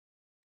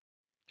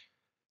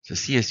So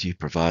CSU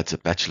provides a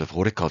Bachelor of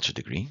Horticulture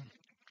degree,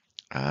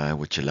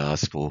 which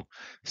allows for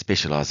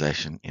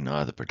specialization in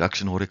either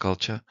production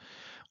horticulture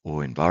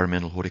or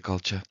environmental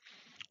horticulture,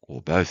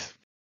 or both.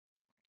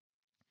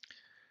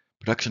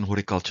 Production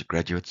horticulture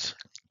graduates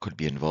could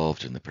be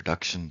involved in the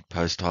production,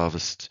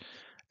 post-harvest,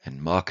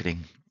 and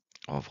marketing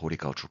of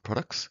horticultural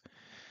products.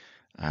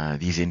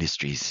 These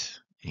industries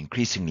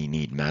increasingly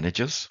need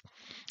managers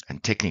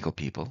and technical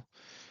people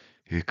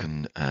who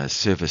can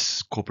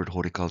service corporate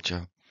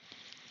horticulture,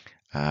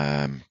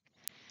 um,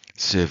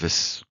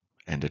 service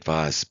and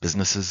advise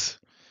businesses,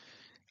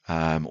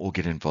 or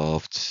get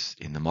involved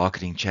in the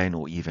marketing chain,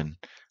 or even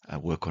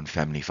work on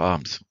family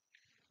farms.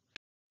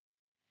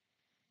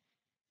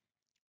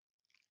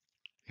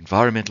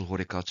 Environmental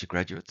horticulture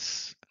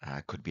graduates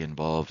could be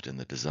involved in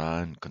the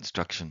design,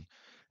 construction,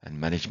 and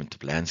management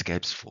of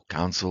landscapes for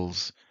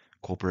councils,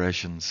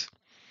 corporations,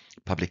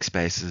 public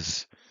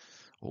spaces,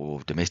 or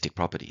domestic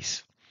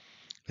properties,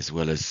 as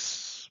well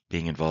as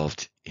being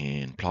involved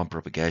in plant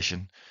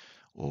propagation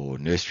or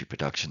nursery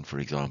production, for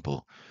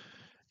example,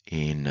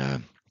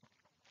 in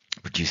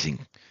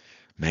producing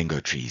mango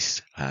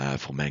trees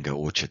for mango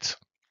orchards.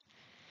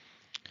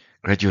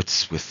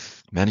 Graduates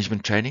with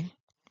management training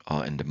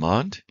are in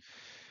demand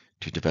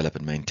to develop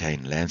and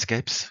maintain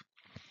landscapes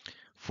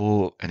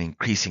for an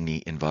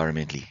increasingly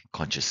environmentally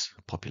conscious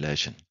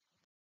population.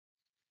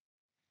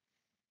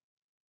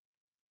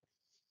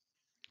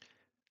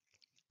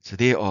 So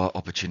there are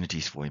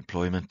opportunities for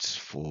employment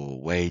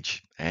for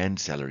wage and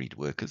salaried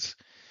workers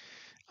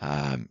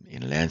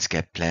in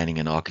landscape planning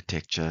and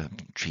architecture,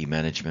 tree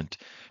management,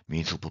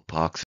 municipal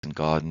parks and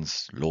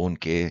gardens, lawn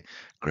care,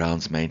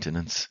 grounds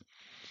maintenance,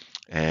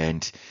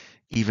 and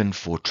even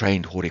for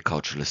trained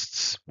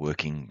horticulturalists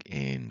working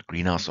in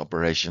greenhouse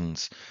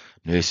operations,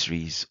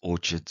 nurseries,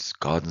 orchards,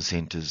 garden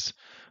centers,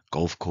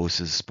 golf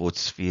courses,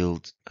 sports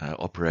field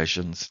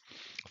operations,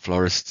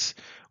 florists,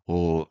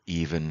 or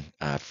even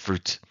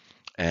fruit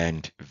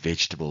and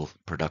vegetable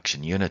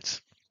production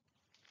units.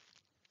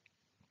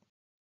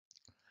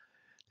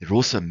 There are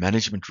also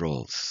management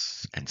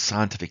roles and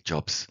scientific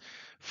jobs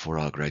for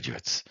our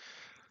graduates.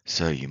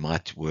 So you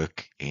might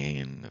work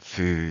in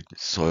food,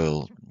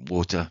 soil,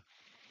 water,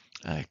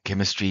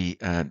 chemistry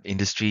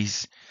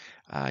industries.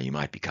 You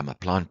might become a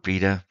plant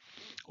breeder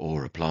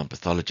or a plant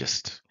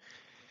pathologist.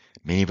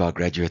 Many of our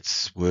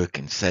graduates work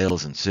in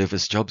sales and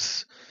service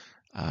jobs,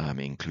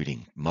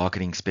 including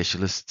marketing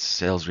specialists,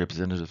 sales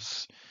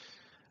representatives,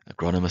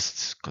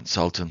 agronomists,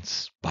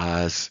 consultants,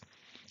 buyers,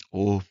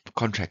 or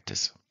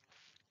contractors.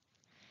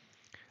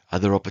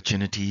 Other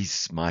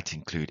opportunities might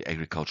include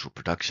agricultural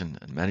production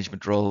and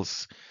management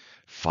roles,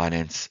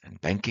 finance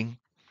and banking,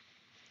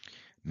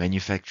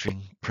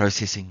 manufacturing,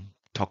 processing,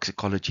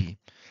 toxicology,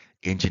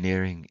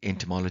 engineering,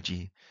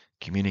 entomology,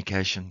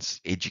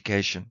 communications,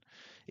 education,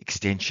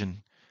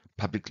 extension,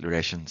 public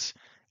relations,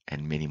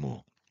 and many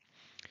more.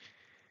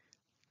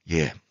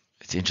 Yeah,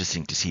 it's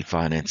interesting to see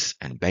finance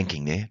and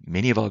banking there.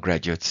 Many of our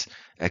graduates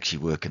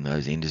actually work in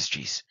those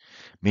industries.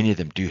 Many of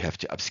them do have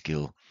to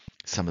upskill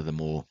some of the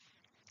more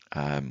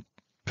um,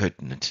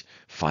 pertinent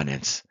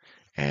finance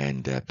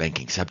and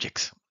banking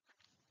subjects.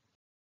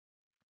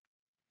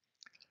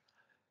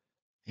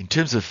 In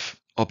terms of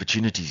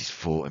opportunities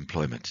for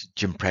employment,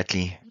 Jim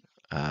Prattley,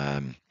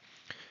 um,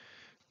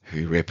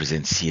 who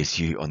represents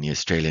CSU on the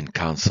Australian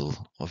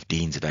Council of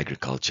Deans of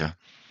Agriculture,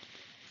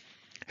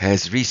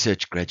 has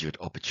research graduate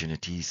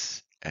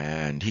opportunities,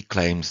 and he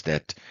claims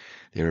that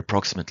there are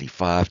approximately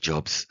 5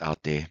 jobs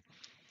out there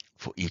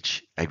for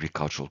each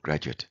agricultural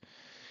graduate.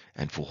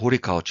 And for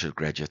horticulture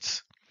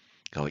graduates,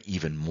 there are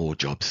even more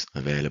jobs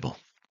available.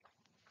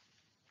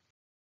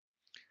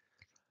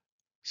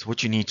 So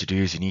what you need to do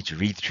is you need to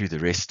read through the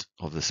rest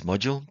of this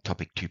module,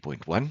 topic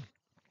 2.1,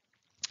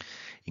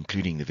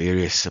 including the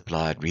various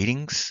supplied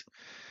readings,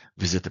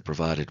 visit the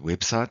provided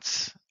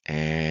websites,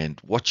 and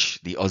watch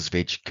the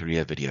AusVeg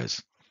career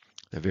videos.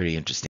 They're very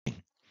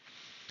interesting.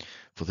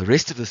 For the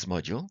rest of this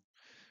module,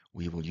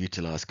 we will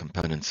utilize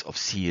components of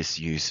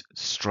CSU's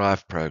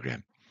Strive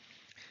program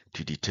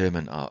to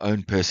determine our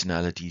own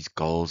personalities,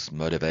 goals,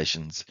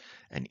 motivations,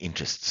 and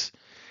interests.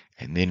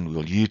 And then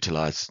we'll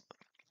utilize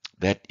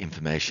that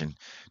information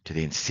to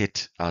then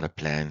set out a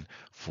plan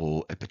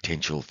for a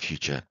potential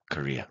future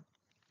career.